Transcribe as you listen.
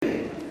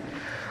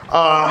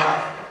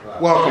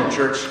Welcome,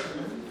 church.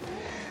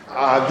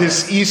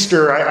 This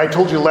Easter, I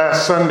told you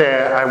last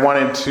Sunday I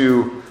wanted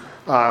to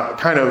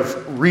kind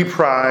of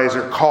reprise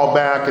or call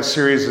back a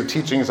series of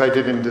teachings I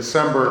did in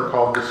December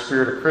called The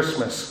Spirit of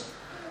Christmas,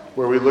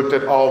 where we looked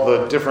at all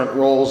the different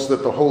roles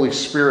that the Holy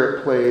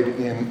Spirit played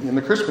in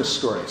the Christmas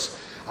stories.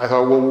 I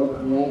thought, well,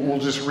 we'll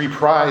just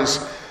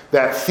reprise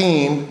that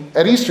theme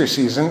at Easter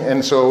season,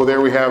 and so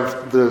there we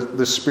have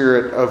the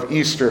spirit of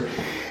Easter.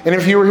 And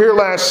if you were here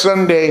last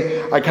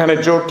Sunday, I kind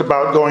of joked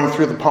about going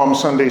through the Palm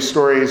Sunday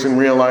stories and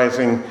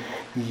realizing,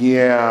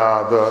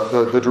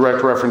 the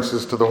direct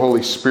references to the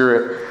Holy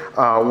Spirit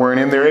weren't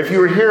in there. If you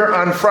were here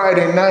on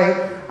Friday night,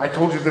 I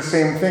told you the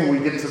same thing. We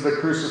get to the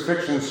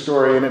crucifixion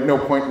story, and at no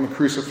point in the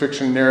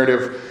crucifixion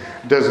narrative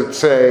does it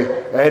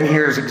say, and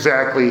here's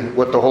exactly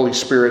what the Holy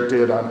Spirit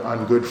did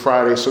on Good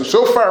Friday.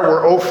 So far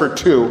we're 0 for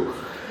 2.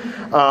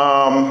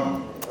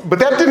 But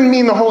that didn't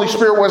mean the Holy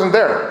Spirit wasn't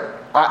there.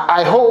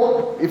 I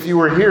hope if you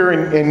were here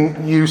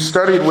and you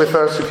studied with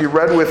us, if you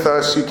read with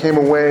us, you came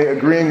away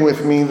agreeing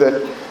with me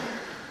that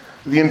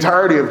the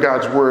entirety of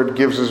God's Word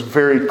gives us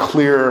very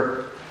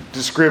clear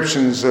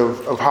descriptions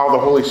of how the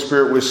Holy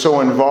Spirit was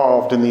so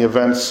involved in the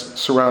events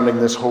surrounding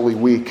this Holy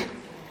Week.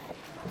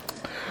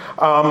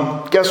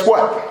 Guess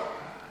what?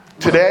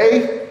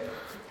 Today,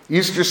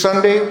 Easter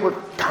Sunday, we're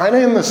kind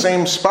of in the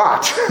same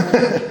spot.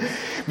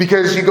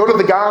 Because you go to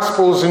the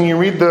Gospels and you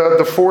read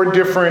the 4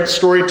 different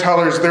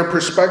storytellers, their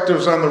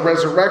perspectives on the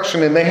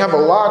resurrection, and they have a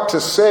lot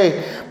to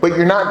say, but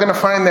you're not going to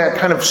find that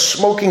kind of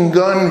smoking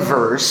gun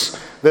verse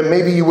that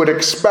maybe you would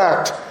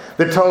expect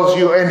that tells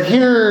you, and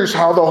here's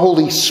how the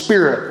Holy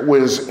Spirit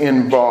was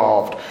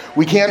involved.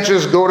 We can't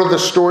just go to the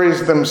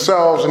stories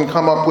themselves and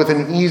come up with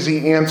an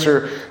easy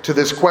answer to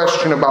this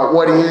question about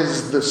what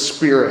is the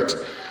Spirit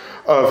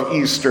of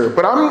Easter.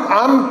 But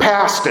I'm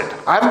past it.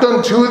 I've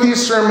done 2 of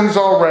these sermons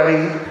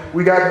already.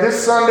 We got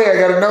this Sunday. I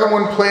got another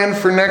one planned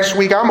for next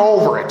week. I'm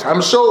over it.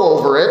 I'm so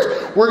over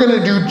it. We're going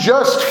to do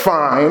just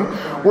fine.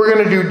 We're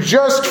going to do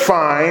just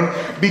fine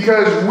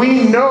because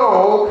we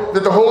know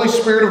that the Holy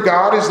Spirit of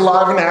God is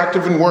alive and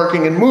active and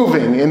working and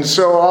moving. And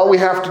so all we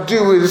have to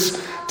do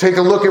is take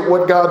a look at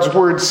what God's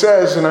Word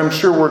says, and I'm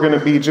sure we're going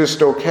to be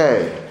just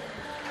okay.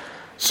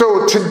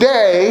 So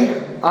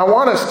today, I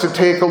want us to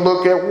take a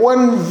look at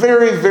one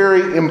very,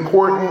 very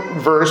important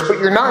verse, but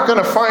you're not going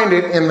to find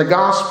it in the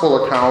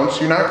gospel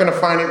accounts. You're not going to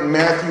find it in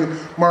Matthew,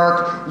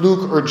 Mark,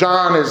 Luke, or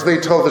John as they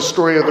tell the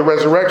story of the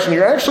resurrection.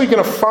 You're actually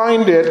going to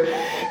find it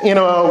in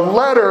a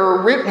letter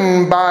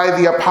written by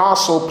the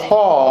Apostle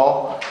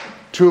Paul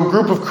to a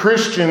group of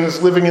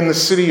Christians living in the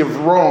city of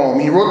Rome.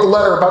 He wrote the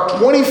letter about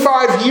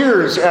 25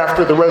 years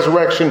after the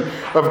resurrection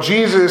of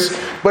Jesus,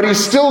 but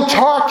he's still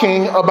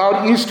talking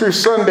about Easter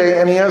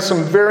Sunday, and he has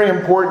some very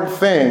important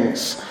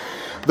things.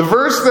 The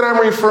verse that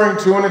I'm referring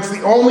to, and it's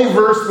the only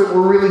verse that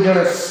we're really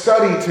going to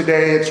study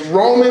today, it's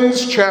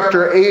Romans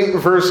chapter 8,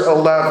 verse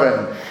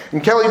 11.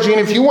 And Kelly Jean,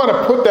 if you want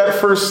to put that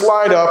first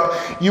slide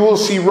up, you will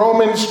see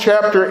Romans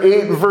chapter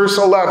 8, verse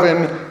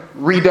 11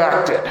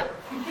 redacted.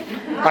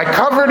 I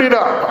covered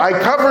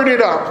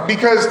it up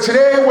because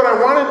today what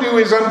I want to do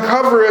is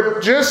uncover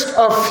it just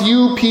a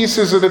few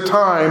pieces at a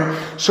time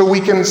so we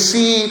can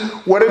see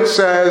what it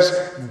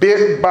says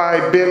bit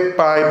by bit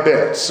by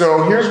bit.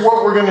 So here's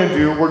what we're going to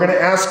do. We're going to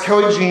ask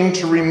Kelly Jean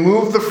to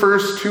remove the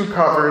first 2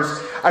 covers.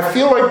 I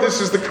feel like this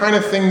is the kind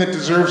of thing that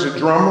deserves a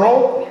drum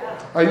roll.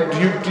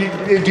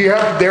 Do you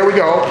have? There we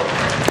go.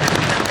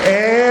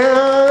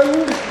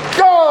 And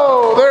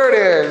go!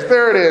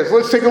 There it is.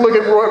 Let's take a look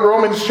at what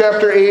Romans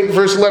chapter 8,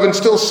 verse 11,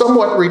 still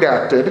somewhat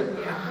redacted,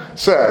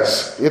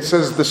 says. It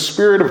says, the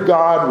Spirit of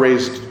God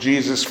raised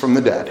Jesus from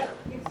the dead.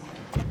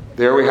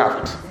 There we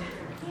have it.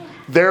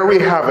 There we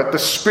have it. The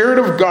Spirit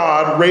of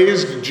God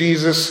raised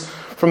Jesus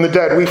from the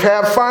dead. We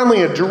have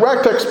finally a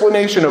direct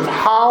explanation of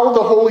how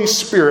the Holy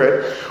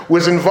Spirit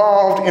was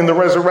involved in the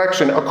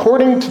resurrection.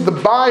 According to the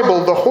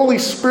Bible, the Holy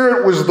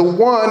Spirit was the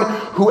one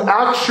who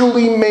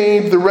actually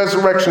made the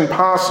resurrection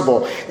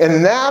possible.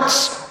 And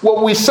that's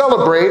what we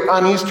celebrate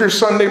on Easter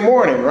Sunday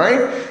morning,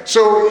 right?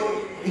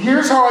 So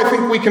here's how I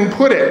think we can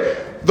put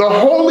it. The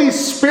Holy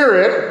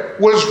Spirit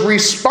was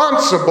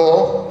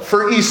responsible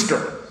for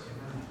Easter.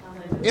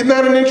 Isn't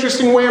that an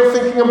interesting way of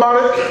thinking about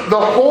it? The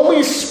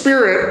Holy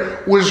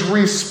Spirit was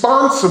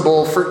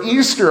responsible for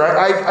Easter.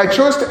 I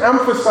chose to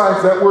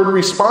emphasize that word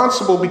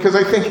responsible because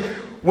I think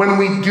when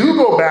we do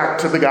go back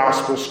to the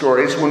gospel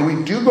stories, when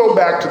we do go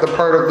back to the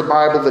part of the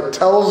Bible that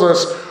tells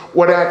us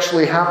what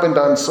actually happened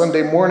on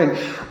Sunday morning,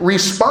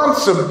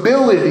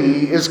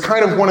 responsibility is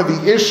kind of one of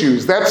the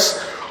issues. That's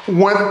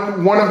one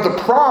of the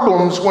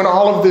problems when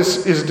all of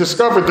this is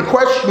discovered. The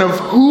question of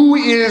who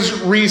is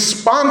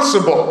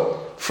responsible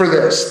for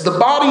this. The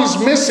body's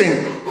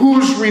missing.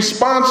 Who's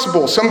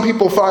responsible? Some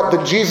people thought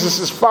that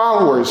Jesus'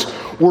 followers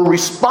were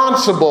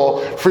responsible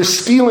for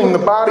stealing the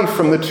body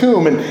from the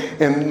tomb,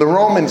 and the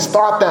Romans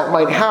thought that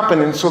might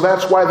happen, and so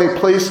that's why they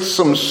placed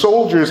some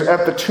soldiers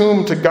at the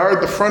tomb to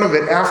guard the front of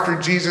it after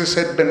Jesus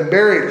had been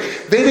buried.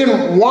 They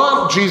didn't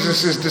want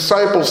Jesus'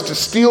 disciples to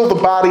steal the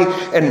body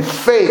and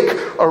fake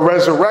a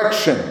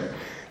resurrection.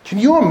 Can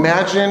you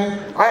imagine?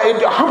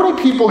 How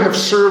many people have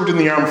served in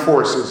the armed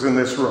forces in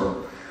this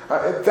room?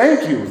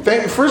 Thank you.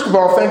 First of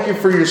all, thank you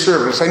for your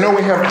service. I know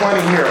we have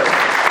plenty here.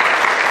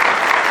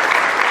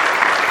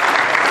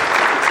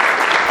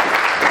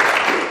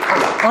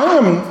 I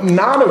am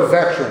not a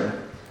veteran,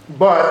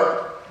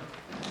 but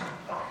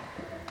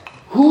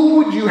who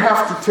would you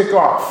have to tick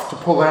off to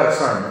pull that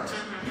assignment?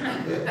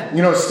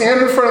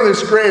 Stand in front of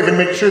this grave and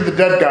make sure the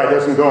dead guy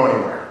doesn't go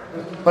anywhere.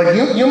 Like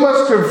you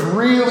must have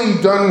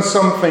really done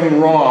something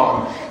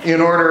wrong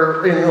in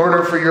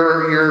order for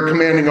your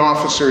commanding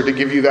officer to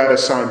give you that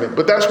assignment.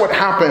 But that's what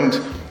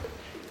happened.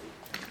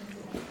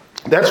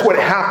 That's what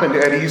happened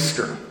at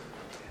Easter.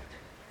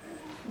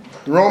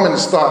 The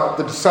Romans thought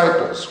the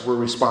disciples were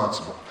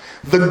responsible.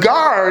 The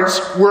guards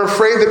were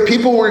afraid that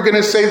people were going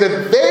to say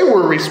that they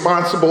were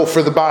responsible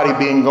for the body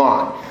being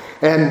gone.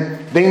 And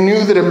they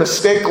knew that a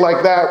mistake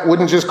like that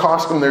wouldn't just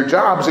cost them their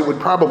jobs, it would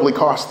probably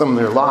cost them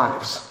their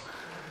lives.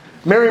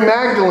 Mary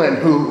Magdalene,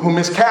 who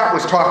Miss Cat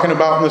was talking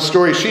about in the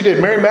story she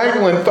did, Mary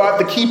Magdalene thought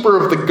the keeper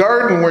of the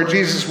garden where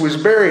Jesus was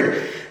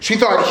buried, she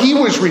thought he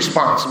was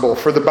responsible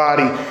for the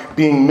body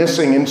being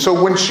missing. And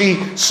so when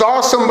she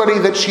saw somebody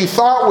that she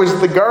thought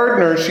was the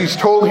gardener, she's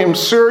told him,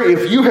 "Sir,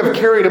 if you have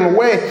carried him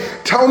away,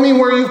 tell me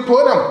where you've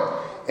put him,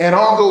 and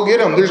I'll go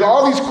get him." There's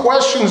all these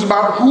questions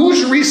about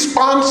who's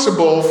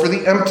responsible for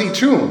the empty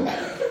tomb.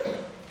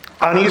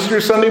 On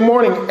Easter Sunday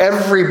morning,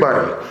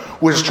 everybody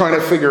was trying to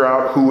figure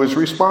out who was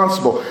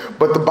responsible.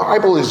 But the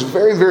Bible is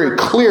very, very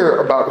clear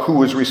about who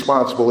was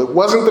responsible. It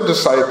wasn't the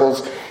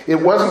disciples. It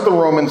wasn't the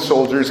Roman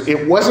soldiers.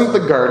 It wasn't the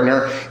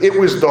gardener. It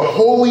was the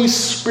Holy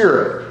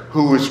Spirit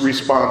who was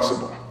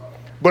responsible.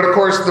 But of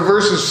course, the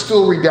verse is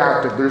still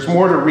redacted. There's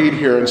more to read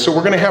here. And so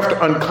we're going to have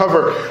to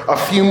uncover a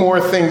few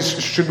more things.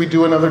 Should we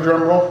do another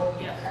drum roll?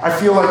 Yeah. I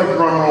feel like a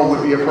drum roll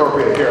would be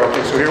appropriate here.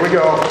 Okay, so here we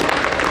go.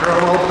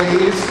 Drum roll,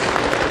 please.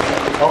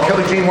 Oh,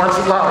 Kelly Jean wants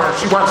it louder.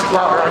 She wants it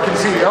louder. I can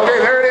see it. Okay,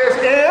 there it is.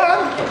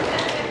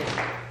 And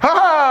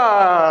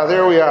ha!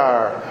 There we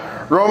are.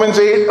 Romans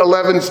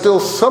 8:11, still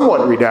somewhat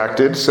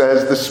redacted,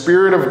 says, "The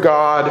Spirit of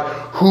God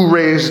who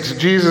raised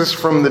Jesus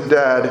from the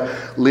dead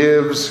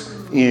lives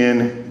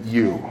in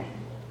you."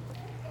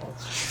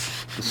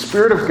 The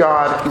Spirit of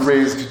God who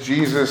raised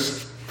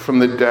Jesus from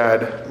the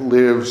dead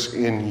lives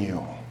in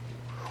you.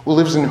 Well,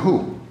 lives in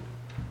who?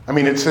 I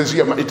mean, it says,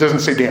 it doesn't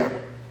say Dan.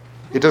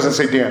 It doesn't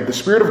say Dan. The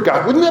Spirit of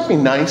God. Wouldn't that be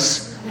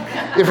nice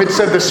if it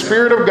said the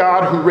Spirit of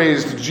God who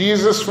raised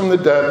Jesus from the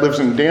dead lives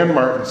in Dan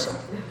Martinson?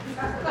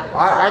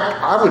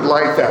 I would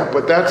like that,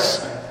 but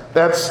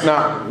that's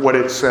not what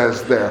it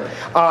says there.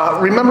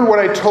 Remember what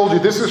I told you.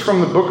 This is from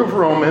the book of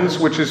Romans,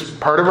 which is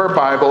part of our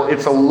Bible.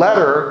 It's a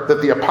letter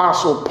that the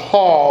Apostle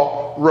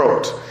Paul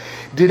wrote.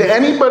 Did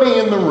anybody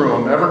in the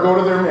room ever go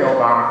to their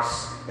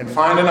mailbox and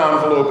find an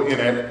envelope in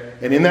it,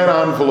 and in that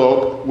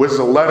envelope was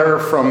a letter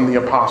from the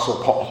Apostle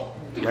Paul?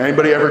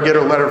 Anybody ever get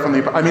a letter from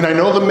the... I mean, I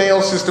know the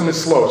mail system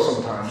is slow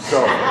sometimes,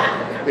 so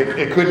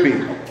it could be.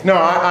 No,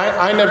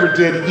 I never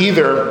did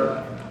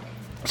either.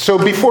 So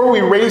before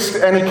we race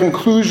to any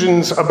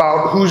conclusions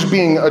about who's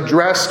being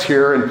addressed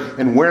here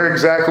and where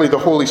exactly the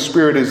Holy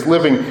Spirit is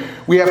living,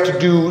 we have to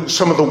do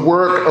some of the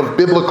work of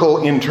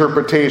biblical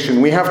interpretation.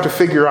 We have to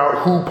figure out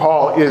who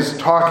Paul is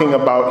talking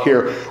about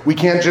here. We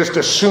can't just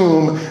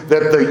assume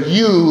that the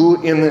you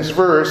in this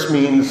verse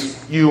means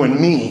you and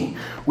me.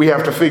 We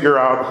have to figure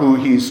out who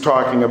he's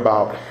talking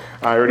about.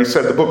 I already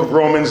said the book of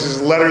Romans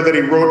is a letter that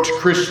he wrote to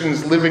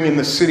Christians living in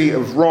the city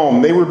of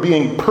Rome. They were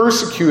being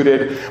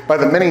persecuted by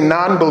the many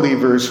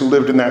non-believers who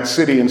lived in that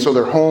city, and so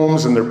their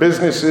homes and their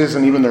businesses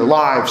and even their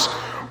lives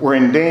were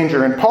in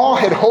danger. And Paul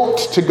had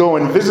hoped to go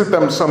and visit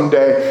them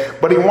someday,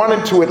 but he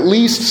wanted to at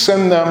least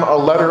send them a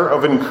letter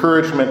of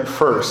encouragement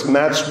first. And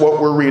that's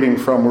what we're reading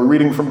from. We're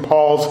reading from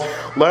Paul's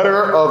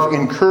letter of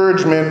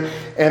encouragement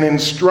and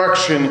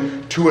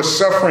instruction to a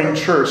suffering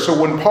church.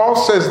 So when Paul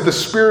says the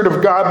Spirit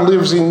of God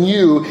lives in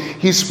you,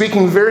 he's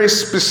speaking very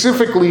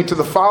specifically to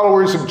the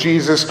followers of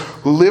Jesus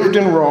who lived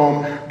in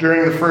Rome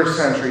during the first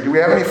century. Do we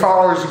have any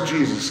followers of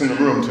Jesus in the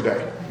room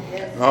today?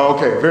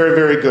 Okay, very,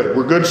 very good.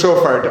 We're good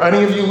so far. Do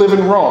any of you live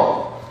in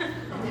Rome?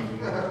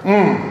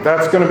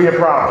 That's going to be a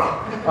problem.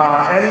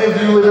 Any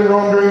of you live in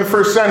Rome during the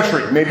first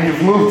century? Maybe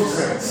you've moved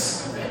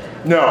since.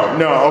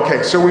 No.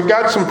 Okay, so we've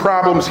got some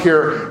problems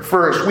here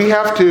first. We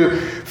have to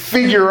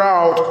figure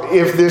out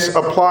if this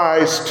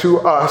applies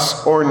to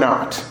us or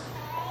not.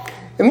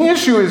 And the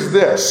issue is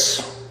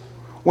this.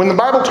 When the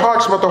Bible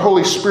talks about the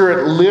Holy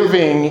Spirit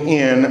living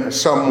in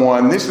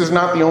someone, this is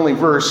not the only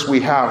verse we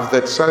have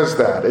that says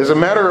that. As a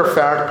matter of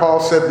fact, Paul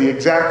said the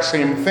exact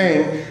same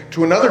thing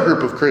to another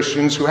group of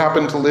Christians who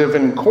happened to live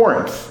in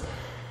Corinth.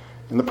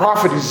 And the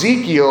prophet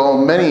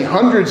Ezekiel, many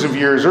hundreds of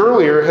years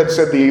earlier, had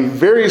said the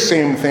very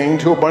same thing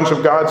to a bunch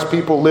of God's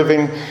people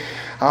living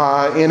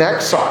in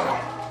exile.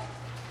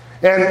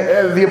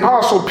 And the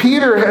Apostle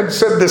Peter had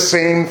said the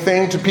same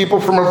thing to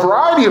people from a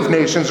variety of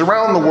nations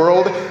around the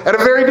world at a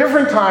very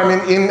different time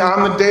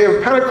on the day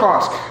of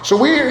Pentecost. So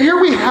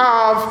here we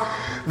have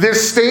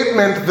This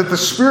statement that the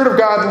Spirit of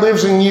God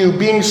lives in you,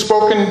 being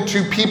spoken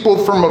to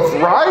people from a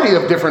variety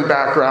of different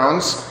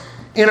backgrounds,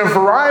 in a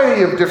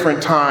variety of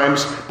different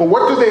times, but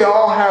what do they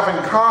all have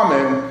in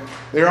common?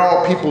 They are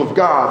all people of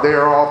God. They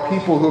are all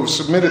people who have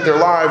submitted their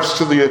lives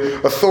to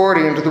the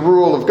authority and to the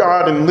rule of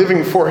God and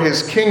living for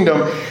His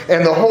kingdom.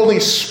 And the Holy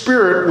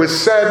Spirit was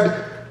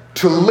said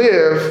to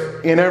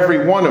live in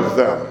every one of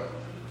them.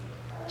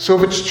 So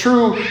if it's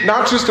true,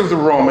 not just of the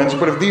Romans,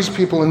 but of these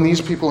people and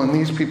these people and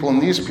these people and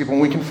these people,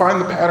 and we can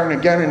find the pattern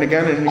again and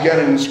again and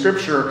again in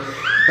Scripture,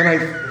 then I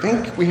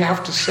think we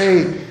have to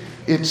say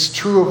it's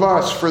true of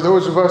us. For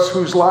those of us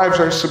whose lives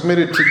are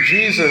submitted to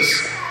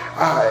Jesus,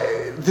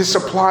 this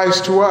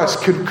applies to us.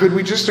 Could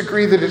we just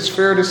agree that it's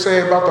fair to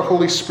say about the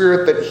Holy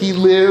Spirit that He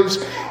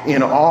lives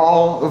in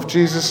all of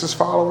Jesus'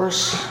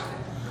 followers?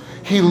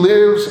 He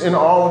lives in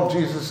all of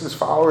Jesus'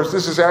 followers.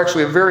 This is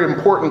actually a very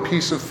important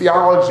piece of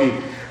theology,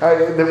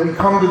 that we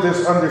come to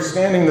this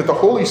understanding that the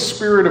Holy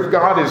Spirit of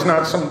God is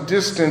not some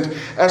distant,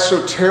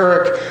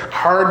 esoteric,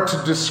 hard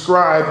to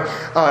describe,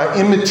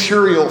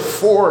 immaterial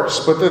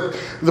force, but that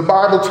the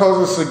Bible tells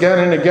us again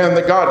and again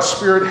that God's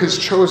Spirit has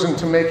chosen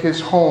to make His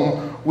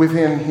home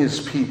within His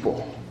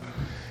people.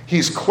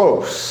 He's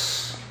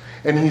close,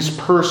 and He's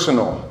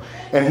personal,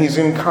 and He's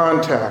in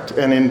contact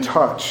and in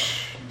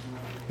touch.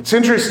 It's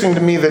interesting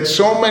to me that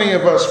so many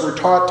of us were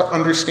taught to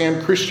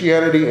understand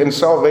Christianity and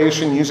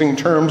salvation using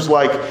terms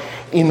like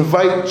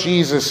invite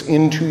Jesus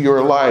into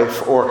your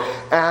life or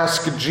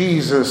ask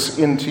Jesus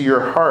into your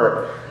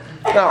heart.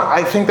 Now,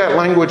 I think that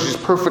language is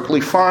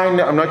perfectly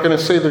fine. I'm not going to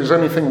say there's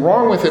anything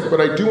wrong with it,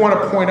 but I do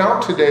want to point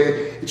out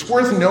today, it's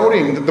worth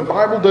noting that the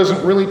Bible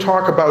doesn't really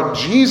talk about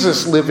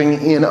Jesus living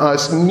in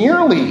us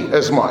nearly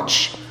as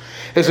much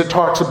as it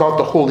talks about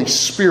the Holy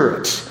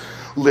Spirit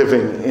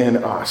living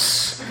in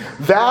us.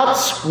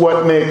 That's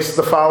what makes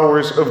the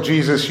followers of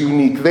Jesus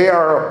unique. They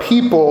are a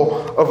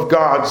people of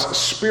God's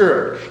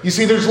Spirit. You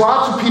see, there's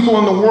lots of people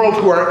in the world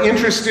who are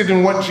interested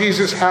in what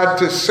Jesus had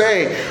to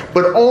say,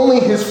 but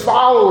only His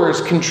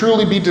followers can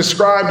truly be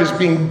described as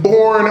being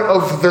born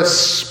of the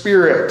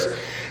Spirit.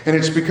 And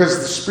it's because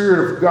the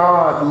Spirit of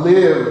God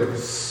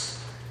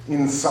lives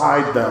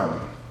inside them.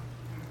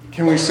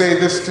 Can we say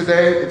this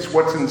today? It's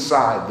what's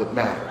inside that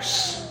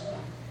matters.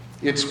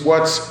 It's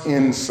what's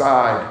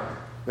inside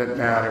that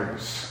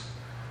matters.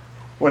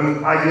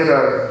 When I get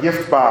a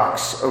gift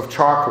box of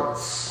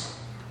chocolates,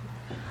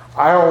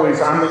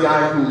 I'm the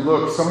guy who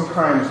looks,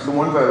 sometimes the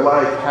ones I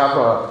like have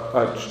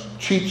a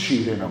cheat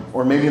sheet in them,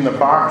 or maybe in the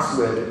box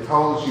lid, it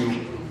tells you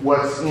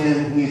what's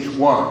in each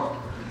one.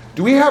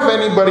 Do we have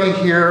anybody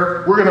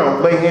here, we're going to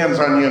lay hands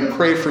on you and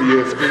pray for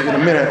you in a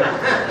minute,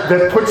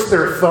 that puts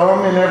their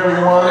thumb in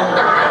every one?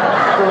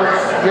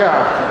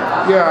 Yeah.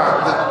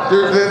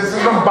 This is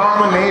an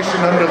abomination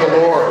unto the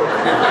Lord.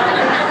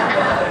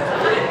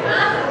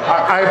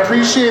 I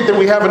appreciate that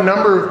we have a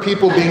number of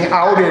people being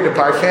outed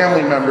by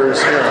family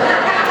members here.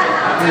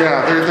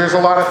 Yeah, there's a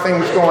lot of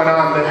things going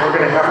on that we're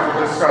going to have to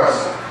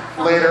discuss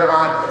later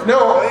on.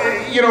 No,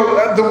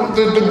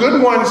 the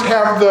good ones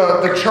have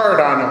the chart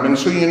on them, and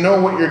so you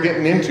know what you're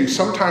getting into.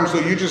 Sometimes,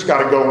 though, you just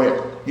got to go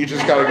in. You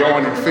just got to go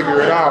in and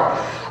figure it out.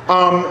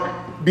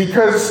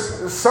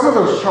 Because some of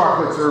those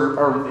chocolates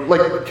are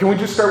like, can we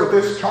just start with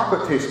this?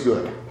 Chocolate tastes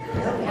good.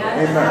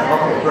 Amen.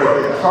 Okay,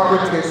 great.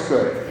 Chocolate tastes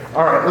good.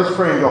 All right, let's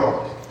pray and go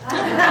home.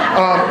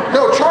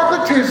 No,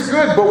 chocolate tastes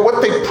good, but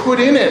what they put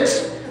in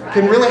it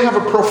can really have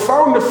a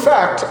profound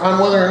effect on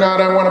whether or not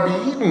I want to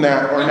be eating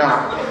that or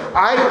not.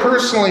 I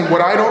personally,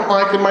 what I don't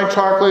like in my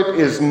chocolate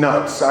is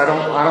nuts. I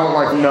don't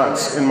like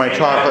nuts in my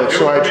chocolate,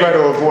 so I try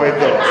to avoid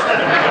those.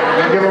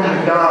 I give them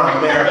the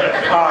Don there.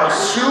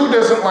 Sue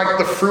doesn't like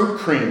the fruit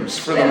creams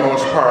for the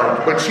most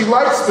part, but she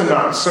likes the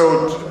nuts.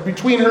 So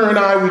between her and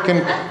I, we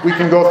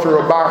can go through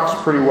a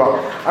box pretty well.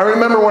 I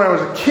remember when I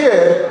was a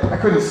kid, I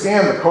couldn't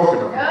stand the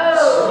coconut ones.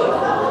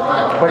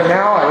 But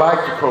now I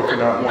like the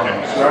coconut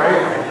ones,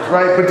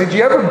 right? But did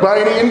you ever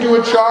bite into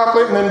a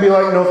chocolate and then be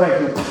like, no, thank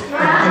you? And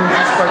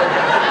just like,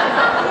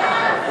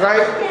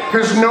 right?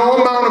 Because no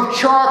amount of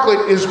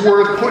chocolate is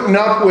worth putting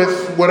up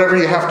with whatever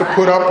you have to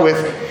put up with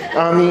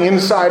on the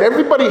inside.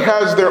 Everybody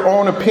has their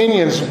own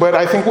opinions, but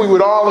I think we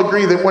would all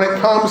agree that when it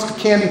comes to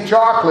candy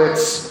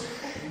chocolates,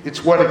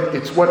 it's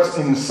what's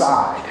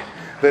inside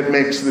that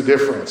makes the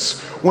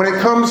difference. When it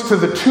comes to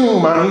the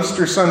tomb on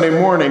Easter Sunday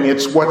morning,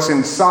 it's what's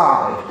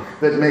inside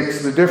that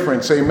makes the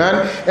difference.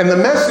 Amen? And the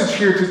message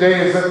here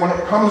today is that when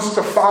it comes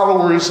to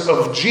followers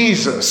of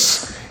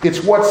Jesus,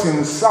 it's what's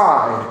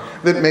inside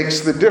that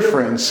makes the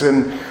difference.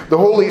 And the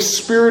Holy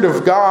Spirit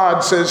of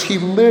God says He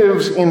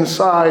lives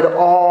inside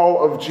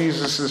all of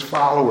Jesus'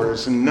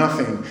 followers, and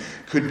nothing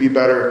could be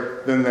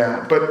better than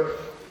that. But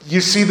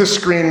you see the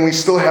screen, we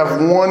still have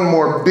one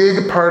more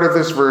big part of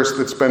this verse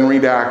that's been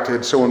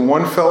redacted. So in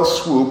one fell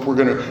swoop, we're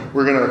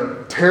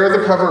gonna tear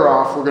the cover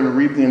off. We're gonna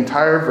read the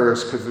entire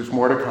verse because there's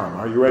more to come.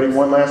 Are you ready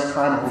one last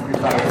time? I hope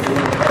you're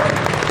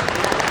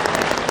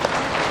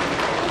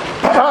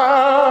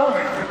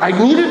I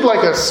needed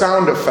like a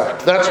sound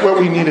effect. That's what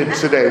we needed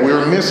today. We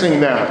were missing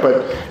that,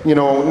 but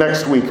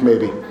next week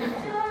maybe.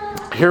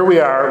 here we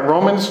are.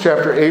 Romans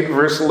chapter 8,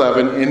 verse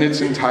 11, in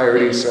its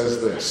entirety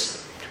says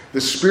this.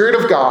 The Spirit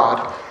of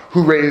God,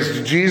 who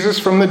raised Jesus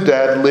from the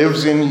dead,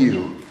 lives in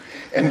you.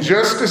 And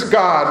just as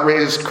God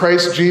raised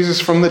Christ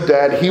Jesus from the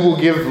dead, he will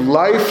give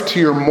life to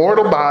your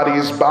mortal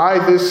bodies by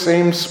this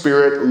same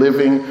Spirit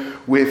living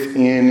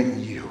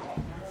within you.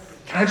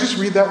 Can I just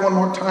read that one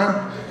more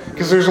time?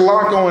 Because there's a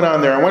lot going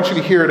on there. I want you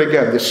to hear it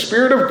again. The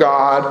Spirit of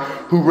God,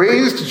 who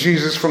raised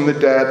Jesus from the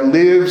dead,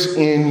 lives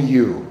in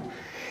you.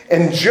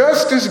 And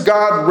just as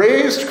God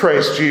raised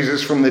Christ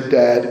Jesus from the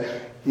dead,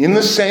 in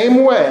the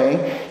same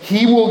way,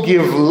 he will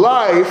give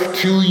life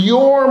to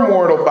your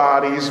mortal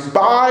bodies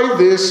by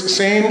this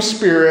same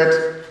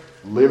Spirit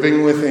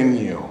living within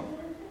you.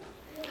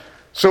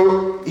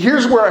 So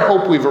here's where I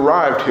hope we've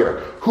arrived here.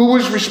 Who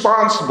was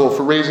responsible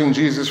for raising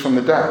Jesus from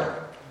the dead?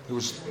 It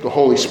was the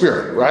Holy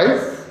Spirit, right?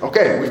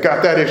 Okay, we've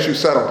got that issue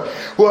settled.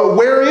 Well,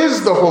 where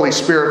is the Holy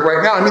Spirit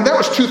right now? I mean, that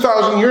was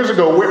 2,000 years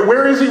ago.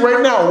 Where is he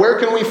right now? Where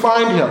can we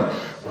find him?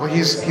 Well,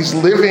 he's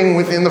living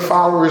within the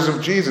followers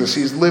of Jesus.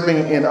 He's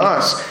living in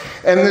us.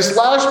 And this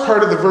last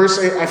part of the verse,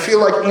 I feel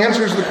like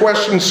answers the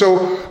question, so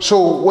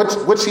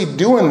what's he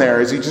doing there?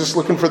 Is he just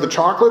looking for the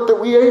chocolate that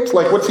we ate?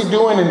 Like, what's he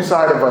doing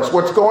inside of us?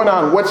 What's going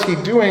on? What's he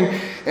doing?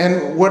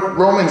 And what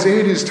Romans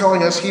 8 is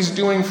telling us, he's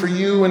doing for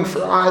you and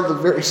for I the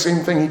very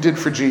same thing he did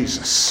for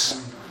Jesus.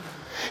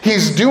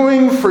 He's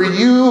doing for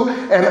you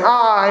and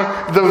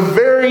I the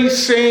very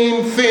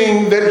same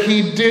thing that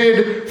he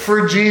did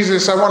for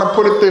Jesus. I want to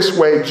put it this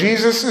way.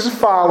 Jesus'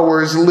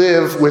 followers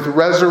live with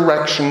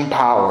resurrection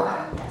power.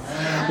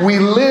 We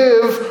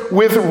live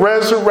with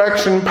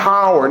resurrection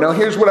power. Now,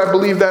 here's what I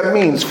believe that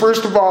means.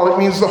 First of all, it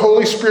means the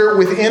Holy Spirit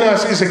within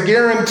us is a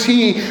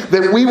guarantee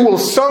that we will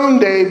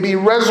someday be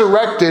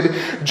resurrected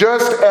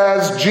just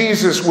as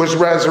Jesus was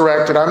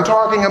resurrected. I'm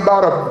talking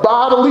about a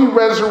bodily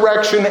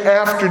resurrection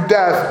after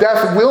death.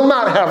 Death will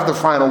not have the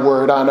final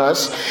word on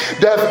us.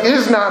 Death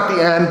is not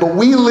the end, but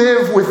we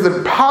live with the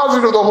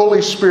deposit of the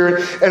Holy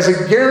Spirit as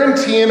a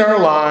guarantee in our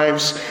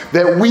lives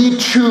that we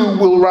too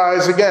will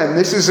rise again.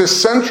 This is a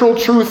central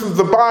truth of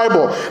the Bible.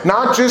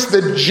 Not just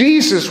that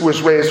Jesus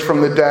was raised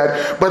from the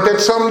dead, but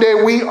that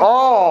someday we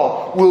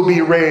all will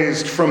be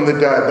raised from the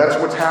dead. That's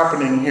what's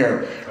happening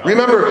here.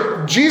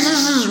 Remember,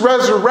 Jesus'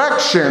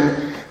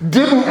 resurrection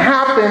didn't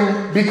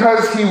happen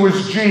because he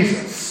was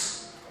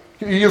Jesus.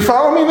 You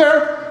follow me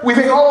there? We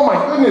think, oh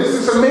my goodness,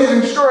 this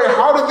amazing story.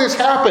 How did this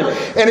happen?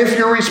 And if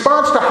your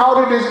response to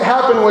how did it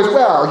happen was,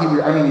 well, he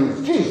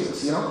was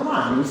Jesus. Come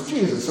on, he was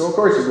Jesus. So of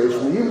course he raised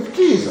from the dead. He was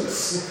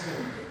Jesus.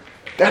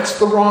 That's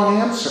the wrong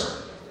answer.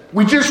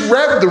 We just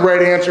read the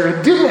right answer.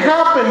 It didn't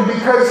happen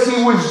because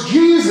he was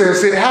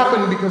Jesus. It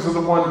happened because of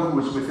the one who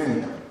was within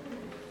him.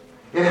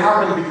 It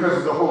happened because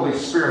of the Holy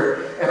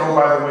Spirit. And oh,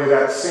 by the way,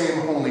 that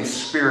same Holy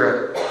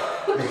Spirit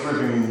is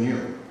living in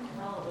you.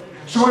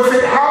 So if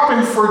it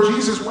happened for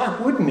Jesus, why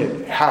wouldn't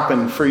it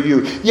happen for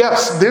you?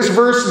 Yes, this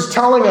verse is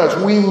telling us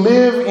we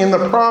live in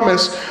the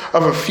promise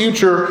of a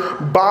future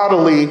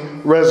bodily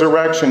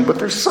resurrection. But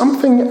there's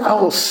something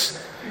else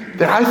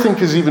that I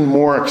think is even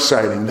more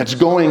exciting that's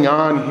going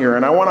on here,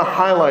 and I want to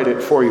highlight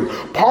it for you.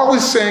 Paul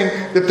is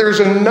saying that there's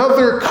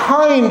another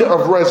kind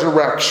of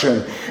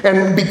resurrection,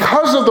 and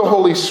because of the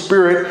Holy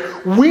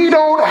Spirit, we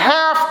don't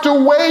have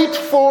to wait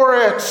for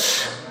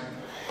it.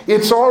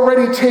 It's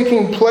already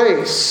taking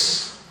place.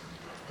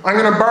 I'm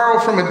going to borrow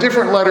from a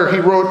different letter he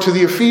wrote to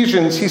the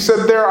Ephesians. He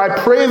said there, I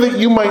pray that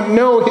you might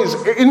know his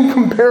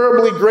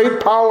incomparably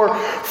great power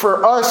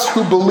for us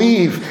who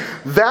believe.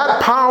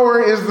 That power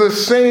is the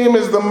same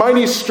as the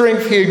mighty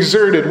strength he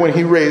exerted when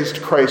he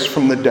raised Christ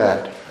from the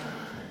dead.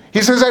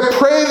 He says, I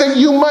pray that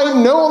you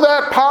might know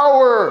that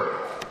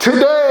power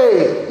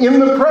today, in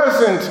the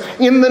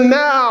present, in the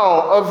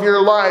now of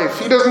your life.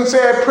 He doesn't say,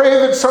 I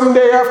pray that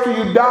someday after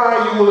you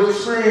die, you will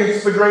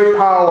experience the great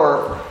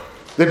power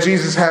that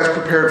Jesus has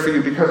prepared for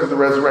you because of the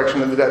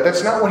resurrection of the dead.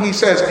 That's not what he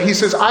says. He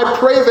says, I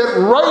pray that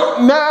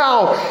right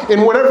now,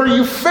 in whatever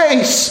you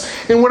face,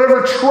 in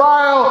whatever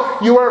trial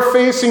you are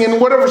facing, in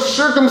whatever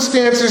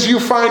circumstances you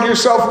find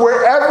yourself,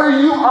 wherever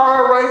you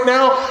are right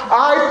now,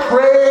 I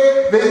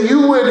pray that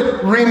you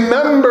would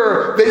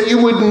remember, that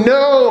you would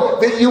know,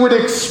 that you would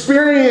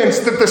experience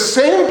that the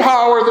same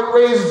power that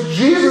raised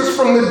Jesus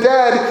from the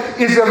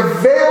dead is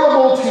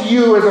available to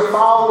you as a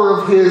follower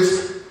of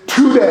his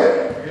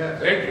today.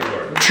 Thank you, Lord.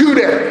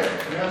 Today.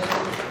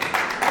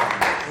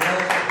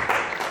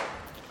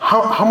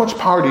 How much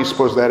power do you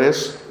suppose that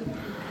is?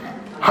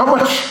 How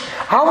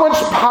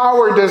much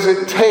power does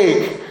it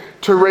take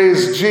to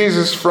raise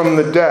Jesus from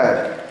the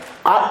dead?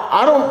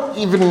 I don't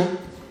even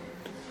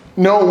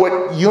know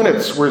what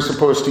units we're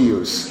supposed to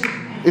use.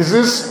 Is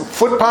this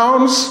foot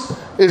pounds?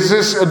 Is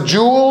this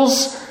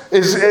joules?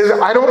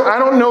 I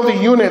don't know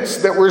the units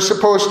that we're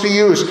supposed to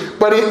use,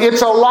 but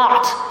it's a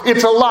lot.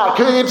 It's a lot.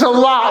 It's a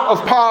lot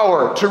of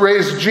power to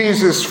raise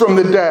Jesus from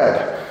the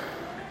dead.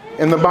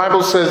 And the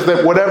Bible says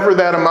that whatever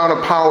that amount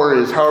of power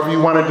is, however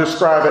you want to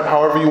describe it,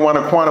 however you want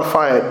to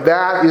quantify it,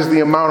 that is the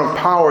amount of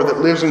power that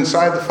lives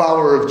inside the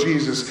follower of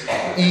Jesus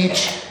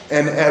each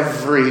and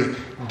every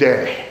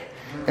day.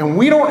 And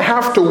we don't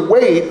have to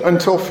wait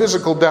until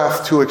physical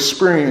death to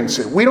experience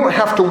it. We don't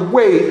have to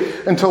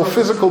wait until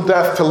physical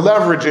death to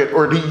leverage it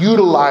or to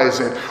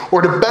utilize it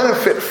or to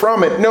benefit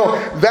from it. No,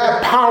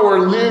 that power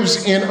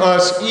lives in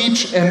us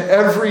each and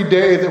every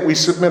day that we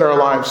submit our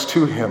lives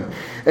to him.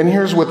 And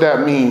here's what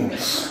that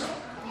means.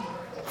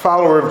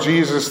 Follower of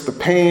Jesus, the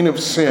pain of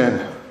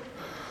sin,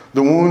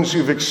 the wounds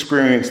you've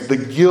experienced, the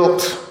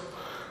guilt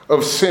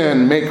of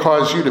sin may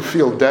cause you to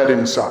feel dead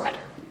inside.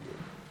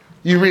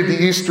 You read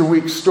the Easter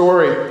week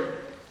story,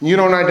 you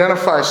don't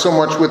identify so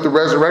much with the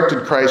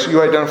resurrected Christ, you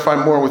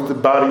identify more with the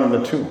body in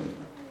the tomb.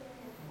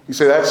 You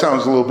say, that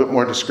sounds a little bit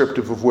more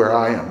descriptive of where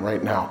I am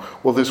right now.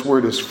 Well, this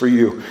word is for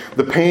you.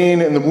 The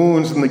pain and the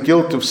wounds and the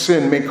guilt of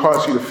sin may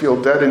cause you to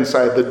feel dead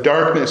inside. The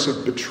darkness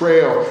of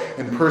betrayal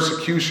and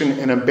persecution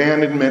and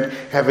abandonment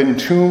have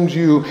entombed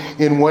you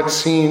in what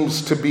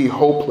seems to be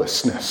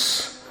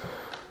hopelessness.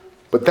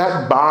 But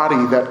that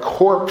body, that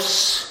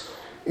corpse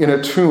in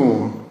a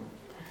tomb,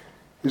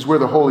 is where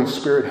the Holy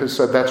Spirit has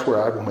said, that's where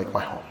I will make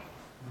my home.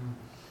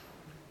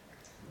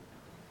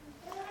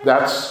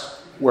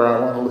 That's where I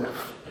want to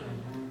live.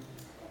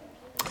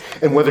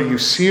 And whether you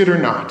see it or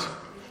not,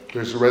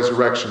 there's a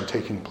resurrection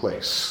taking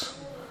place.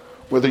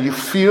 Whether you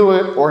feel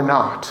it or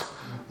not,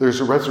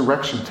 there's a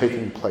resurrection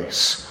taking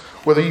place.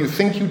 Whether you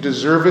think you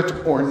deserve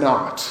it or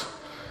not,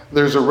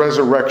 there's a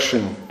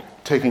resurrection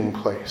taking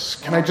place.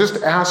 Can I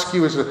just ask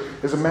you as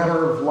a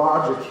matter of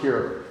logic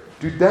here,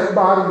 do dead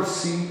bodies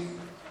see?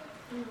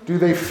 Do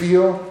they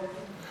feel?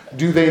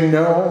 Do they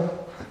know?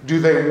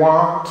 Do they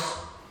want?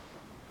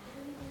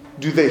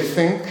 Do they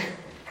think?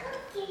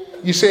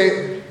 You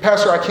say,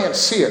 Pastor, I can't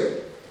see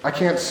it. I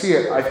can't see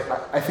it.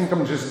 I think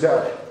I'm just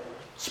dead.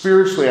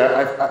 Spiritually,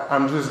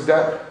 I'm just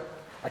dead.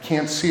 I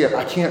can't see it.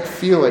 I can't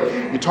feel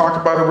it. You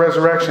talk about a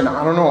resurrection.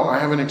 I don't know. I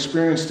haven't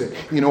experienced it.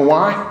 You know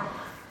why?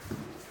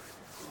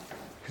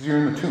 Because you're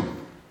in the tomb.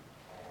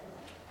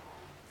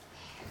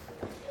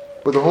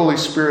 But the Holy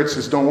Spirit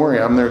says, don't worry,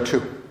 I'm there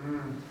too.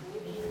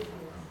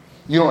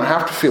 You don't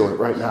have to feel it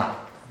right now.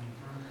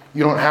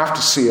 You don't have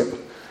to see it.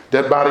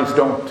 Dead bodies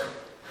don't.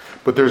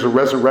 But there's a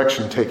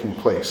resurrection taking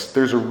place.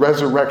 There's a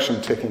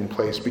resurrection taking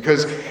place.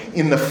 Because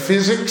in the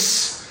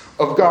physics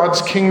of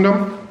God's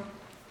kingdom,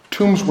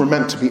 tombs were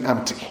meant to be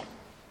empty.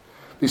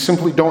 They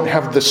simply don't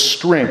have the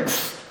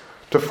strength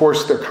to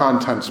force their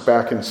contents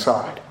back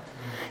inside.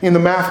 In the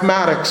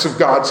mathematics of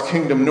God's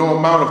kingdom, no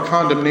amount of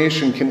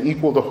condemnation can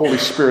equal the Holy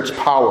Spirit's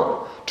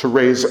power to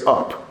raise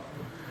up.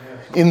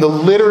 In the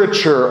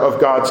literature of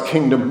God's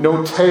kingdom,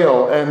 no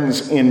tale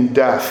ends in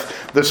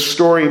death. The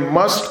story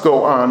must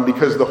go on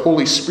because the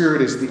Holy Spirit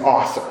is the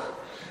author,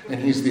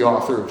 and he's the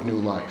author of new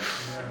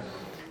life.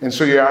 And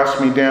so you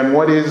ask me, Dan,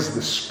 what is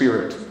the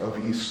spirit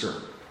of Easter?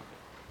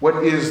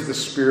 What is the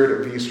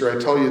spirit of Easter? I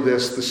tell you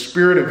this, the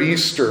spirit of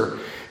Easter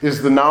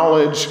is the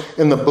knowledge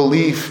and the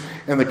belief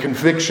and the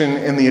conviction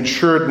and the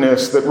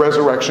assuredness that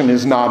resurrection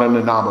is not an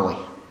anomaly.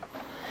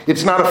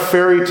 It's not a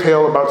fairy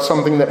tale about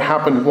something that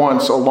happened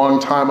once a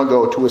long time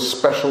ago to a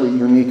specially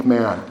unique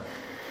man.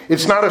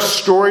 It's not a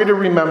story to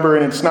remember,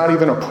 and it's not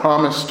even a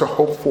promise to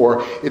hope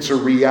for. It's a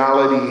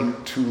reality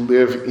to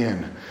live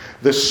in.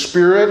 The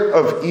spirit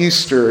of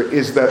Easter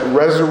is that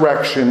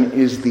resurrection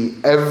is the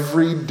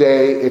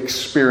everyday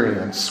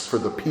experience for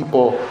the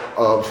people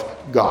of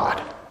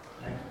God.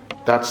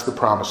 That's the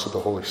promise of the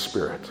Holy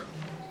Spirit.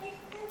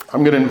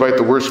 I'm going to invite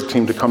the worship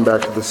team to come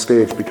back to the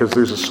stage because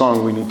there's a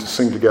song we need to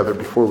sing together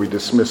before we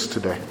dismiss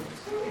today.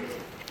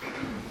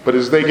 But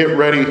as they get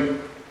ready,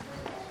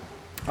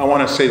 I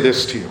want to say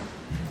this to you.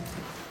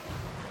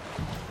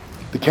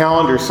 The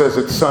calendar says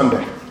it's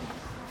Sunday.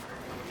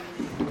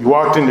 You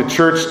walked into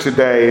church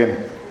today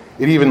and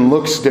it even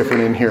looks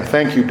different in here.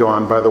 Thank you,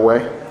 Dawn, by the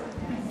way.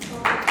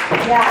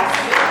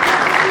 Yes.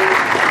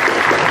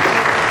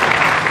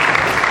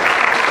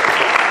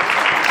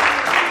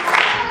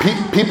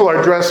 People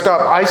are dressed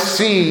up. I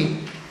see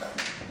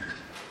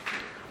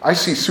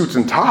suits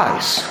and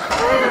ties.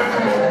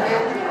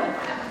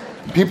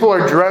 People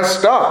are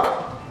dressed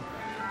up.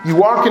 You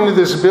walk into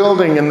this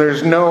building and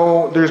there's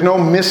no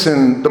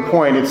missing the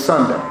point. It's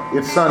Sunday.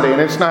 It's Sunday.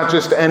 And it's not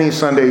just any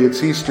Sunday,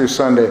 it's Easter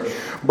Sunday.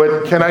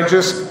 But can I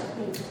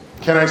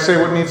say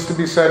what needs to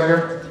be said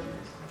here?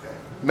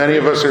 Many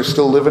of us are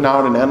still living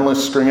out an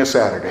endless string of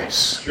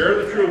Saturdays.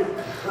 Share the truth.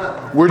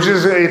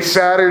 It's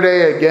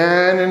Saturday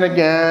again and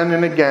again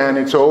and again.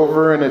 It's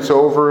over and it's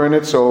over and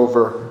it's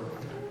over.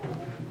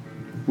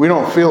 We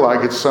don't feel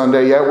like it's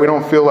Sunday yet. We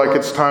don't feel like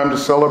it's time to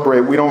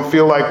celebrate. We don't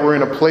feel like we're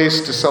in a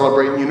place to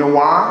celebrate. And you know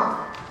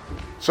why?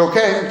 It's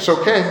okay. It's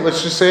okay.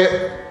 Let's just say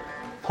it.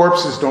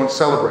 Corpses don't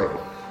celebrate.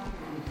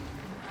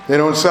 They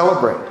don't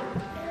celebrate.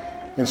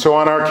 And so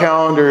on our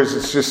calendars,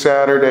 it's just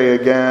Saturday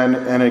again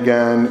and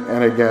again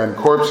and again.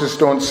 Corpses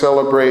don't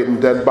celebrate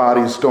and dead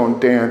bodies don't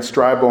dance.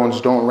 Dry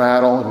bones don't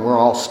rattle and we're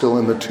all still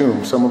in the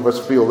tomb. Some of us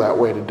feel that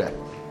way today.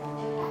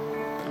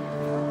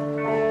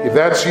 If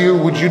that's you,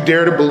 would you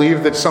dare to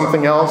believe that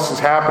something else is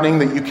happening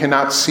that you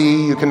cannot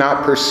see, you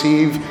cannot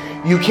perceive?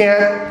 You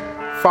can't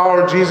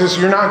follow Jesus.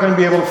 You're not going to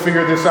be able to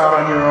figure this out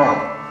on your own.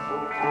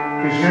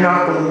 Because you're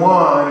not the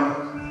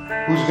one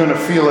who's going to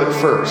feel it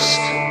first.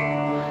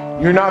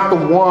 You're not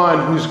the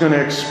one who's going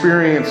to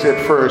experience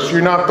it first.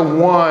 You're not the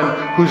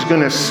one who's going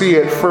to see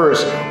it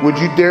first. Would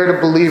you dare to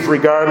believe,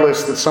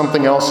 regardless, that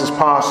something else is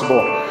possible?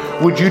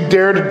 Would you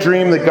dare to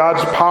dream that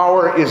God's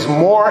power is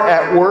more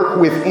at work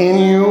within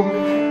you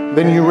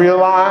than you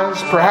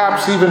realize?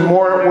 Perhaps even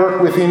more at work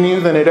within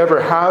you than it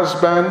ever has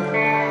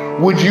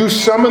been? Would you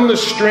summon the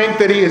strength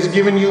that He has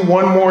given you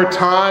one more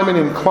time and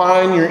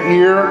incline your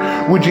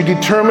ear? Would you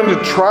determine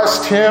to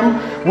trust Him?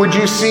 Would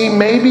you see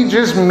maybe,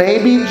 just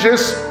maybe,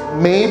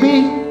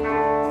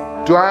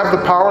 do I have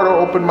the power to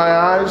open my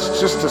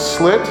eyes just a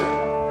slit?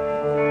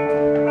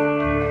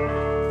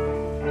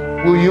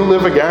 Will you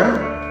live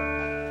again?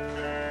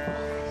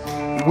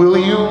 Will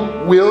you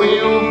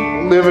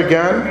live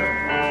again?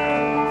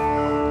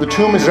 The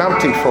tomb is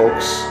empty,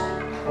 folks.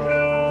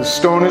 The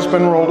stone has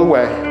been rolled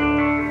away,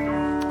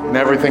 and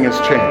everything has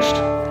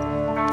changed.